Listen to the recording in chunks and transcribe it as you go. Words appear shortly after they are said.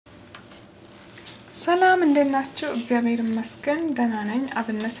ሰላም እንደናችሁ እግዚአብሔር ይመስገን ደህና ነኝ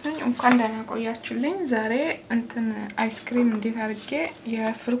አብነት ነኝ እንኳን ደህና ቆያችሁልኝ ዛሬ አይስክሬም እንዴት አድርጌ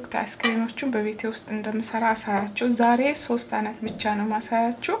የፍሩክት አይስክሬሞችን በቤቴ ውስጥ እንደምሰራ አሳያችሁ ዛሬ 3 አይነት ብቻ ነው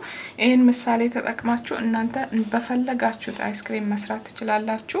ማሳያችሁ ይሄን ምሳሌ ተጠቅማችሁ እናንተ በፈለጋችሁት አይስክሬም መስራት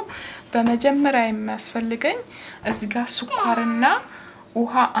ትችላላችሁ በመጀመሪያ የሚያስፈልገኝ እዚህ ጋር ስኳርና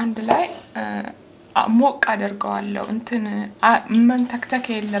ውሃ አንድ ላይ ሞቅ አድርገዋለሁ መንተክተክ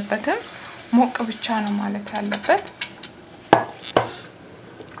የለበትም ሞቅ ብቻ ነው ማለት ያለበት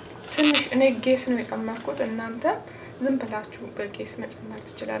ትንሽ እኔ ጌስ ነው የጨመርኩት እናንተ ዝም ብላችሁ በጌስ መጨመር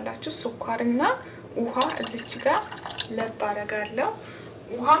ትችላላችሁ ስኳርና ውሃ እዚች ጋር ለብ አደርጋለሁ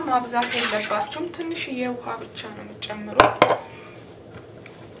ውሃ ማብዛት የለባችሁም ትንሽ የውሃ ብቻ ነው የምትጨምሩት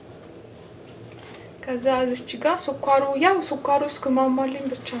ከዛ እዚች ጋር ስኳሩ እስከማማልኝ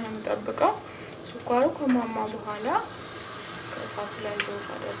ብቻ ነው የምጠብቀው ስኳሩ ከማማ በኋላ ከሳት ላይ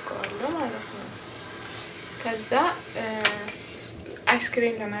አደርገዋለሁ ማለት ነው ከዛ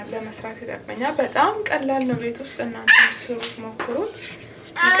አይስክሬም ለመስራት ይጠቅመኛል በጣም ቀላል ነው ቤት ውስጥ እናንተ ስሩት ሞክሩት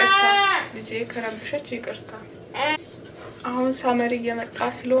ይቅርታ ልጄ ከረብሸች ይቅርታ አሁን ሳመር እየመጣ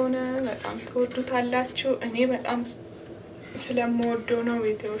ስለሆነ በጣም ተወዱታላችሁ እኔ በጣም ስለምወደው ነው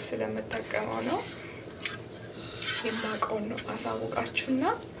ቤቴ ውስጥ ስለምጠቀመው ነው የማቀው ነው አሳውቃችሁና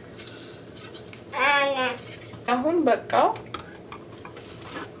አሁን በቃ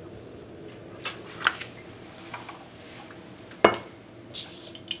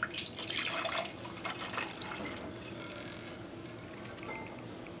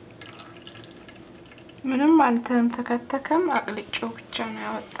ምንም አልተከተከም አቅልጬው ብቻ ነው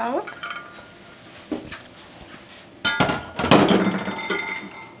ያወጣሁት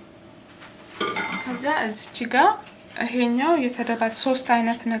ከዛ እዚች ጋር ይሄኛው የተደባለ 3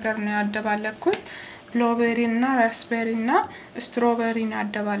 አይነት ነገር ነው ያደባለኩት ብሉቤሪ እና ራስቤሪ እና ስትሮቤሪ ነው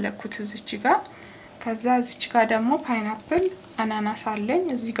ያደባለኩት እዚች ጋር ከዛ እዚች ጋር ደግሞ ፓይናፕል አናናስ አለኝ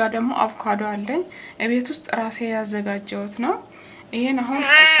እዚህ ጋር ደግሞ አቮካዶ አለኝ እቤት ውስጥ ራሴ ያዘጋጀሁት ነው ይሄን አሁን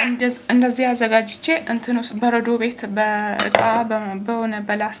እንደዚህ ያዘጋጅቼ እንትኑስ በረዶ ቤት በእቃ በሆነ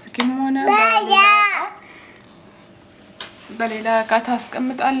በላስቲክም ሆነ በሌላ እቃ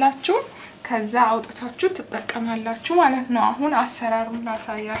ታስቀምጣላችሁ ከዛ አውጥታችሁ ትጠቀማላችሁ ማለት ነው አሁን አሰራሩን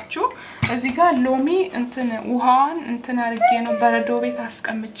ላሳያችሁ እዚህ ጋር ሎሚ ውሃን አርጌ ነው በረዶ ቤት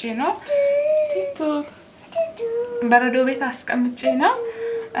አስቀምጬ ነው በረዶ ቤት አስቀምጬ ነው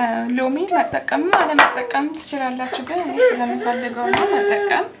ሎሚ መጠቀም አለመጠቀም ትችላላችሁ ግን እኔ ስለምፈልገው ነው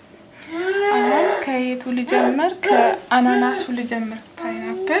መጠቀም አሁን ከየቱ ልጀምር ከአናናሱ ልጀምር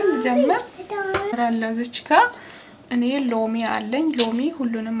ፓይናፕል ልጀምር ራላዝች ጋር እኔ ሎሚ አለኝ ሎሚ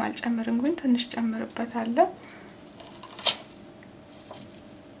ሁሉንም አልጨምርም ግን ትንሽ ጨምርበታለሁ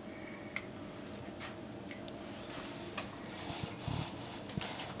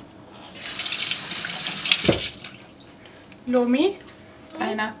ሎሚ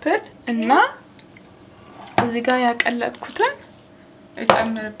ፓይናፕል እና እዚህ ጋር ያቀለጥኩትን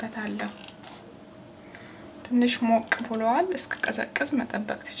እጨምርበታለሁ ትንሽ ሞቅ ብሏል እስከቀዘቀዝ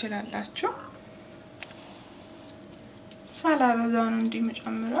መጠበቅ ትችላላችሁ ሳላበዛው ነው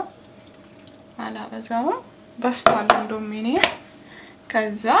እንዲመጨምረው አላበዛው በስቷል እንደሚኔ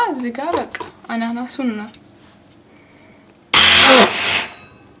ከዛ እዚህ ጋር በቃ አናናሱን ነው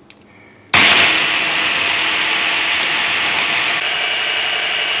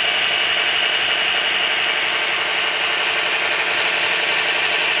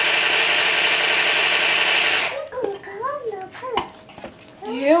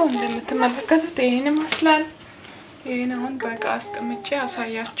ይሄው እንደምትመለከቱት ይሄን መስላል ይሄን አሁን በቃ አስቀምጬ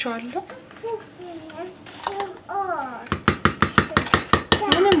አሳያችኋለሁ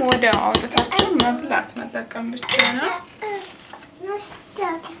ምንም ወደ አውጥታችሁ መብላት መጠቀም ብቻ ነው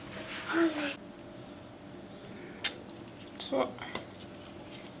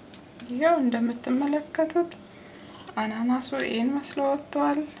ይሄው እንደምትመለከቱት አናናሱ ይሄን መስሎ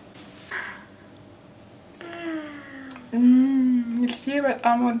ወጥቷል ልጄ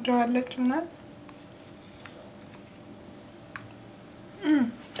በጣም ወደዋለች እና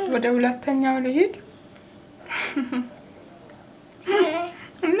ወደ ሁለተኛው ልሂድ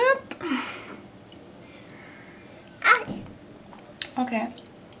ኦኬ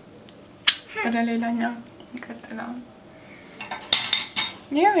ወደ ሌላኛው ይከተላል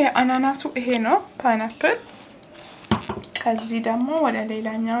የአናናሱ ይሄ ነው ፓይናፕል ከዚህ ደግሞ ወደ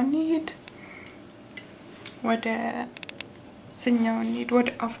ሌላኛው እንሂድ ወደ ስኛው እንሂድ ወደ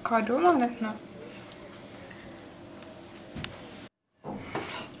አቮካዶ ማለት ነው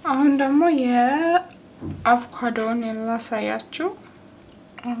አሁን ደግሞ የአቮካዶን ላሳያችሁ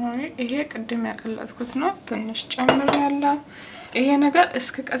ይሄ ቅድም ያቀለጥኩት ነው ትንሽ ጨምራለሁ ይሄ ነገር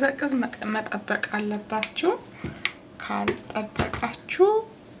እስከ ቀዘቀዝ መጠበቅ አለባችሁ ካልጠበቃችሁ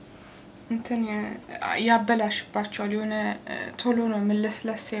እንትን ያበላሽባችኋል የሆነ ቶሎ ነው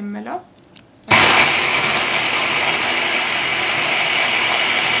መለስለስ የሚለው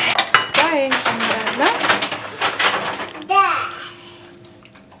ዳይን ጨምራለሁ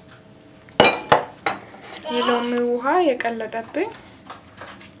የሎሚ ውሃ የቀለጠብኝ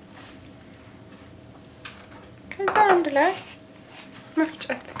ከዛ አንድ ላይ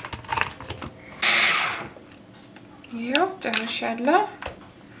መፍጨት ይሄው ጨርሻለሁ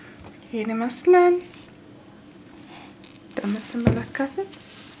ይሄን መስላል እንደምትመለከቱት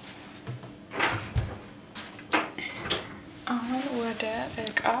አሁን ወደ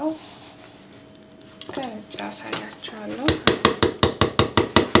እቃው ያሳያችኋለሁ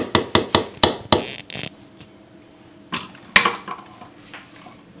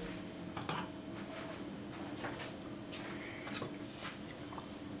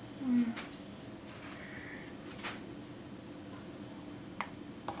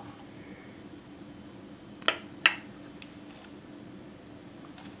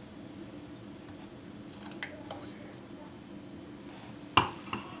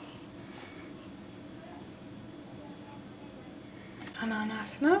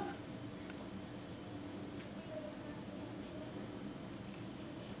አናናስ ነው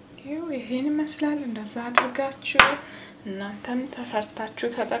ይሄን መስላል እንደዛ አድርጋችሁ እናንተም ተሰርታችሁ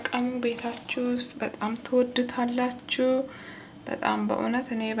ተጠቀሙ ቤታችሁ ውስጥ በጣም ተወድታላችሁ በጣም በእውነት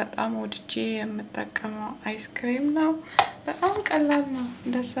እኔ በጣም ወድጄ የምጠቀመው አይስክሬም ነው በጣም ቀላል ነው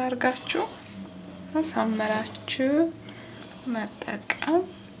እንደዛ አድርጋችሁ አሳምራችሁ መጠቀም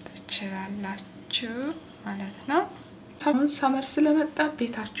ትችላላችሁ ማለት ነው አሁን ሰመር ስለመጣ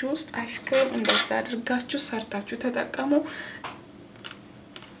ቤታችሁ ውስጥ አይስክሬም እንደዛ አድርጋችሁ ሰርታችሁ ተጠቀሙ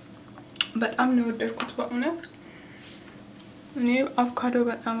በጣም ነው ወደድኩት በእውነት እኔ አቮካዶ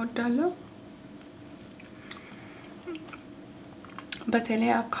በጣም ወዳለሁ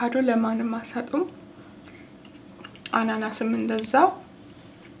በተለይ አቮካዶ ለማንም አሳጡም አናናስም እንደዛው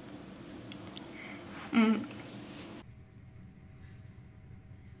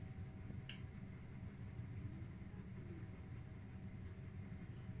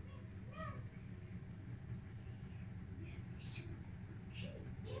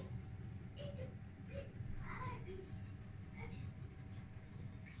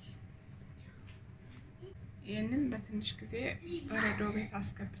ይሄንን ለትንሽ ጊዜ በረዶ ቤት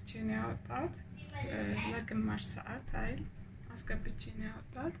አስገብቼ ነው ያወጣሁት ለግማሽ ሰዓት አይል አስገብቼ ነው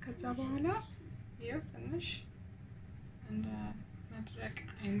ያወጣሁት ከዛ በኋላ ይሄው ትንሽ እንደ መድረቅ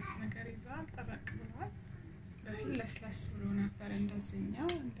አይነት ነገር ይዟል ጠበቅ ብሏል በፊት ለስለስ ብሎ ነበር እንደዚህኛው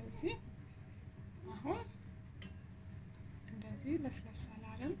እንደዚህ አሁን እንደዚህ ለስለስ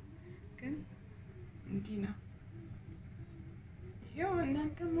አላለም ግን እንዲህ ነው ይሄው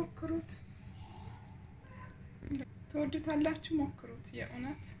እናንተ ሞክሩት ተወድታላችሁ ሞክሩት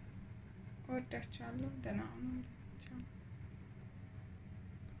የእውነት ወዳችኋለሁ ደህና ሁኑ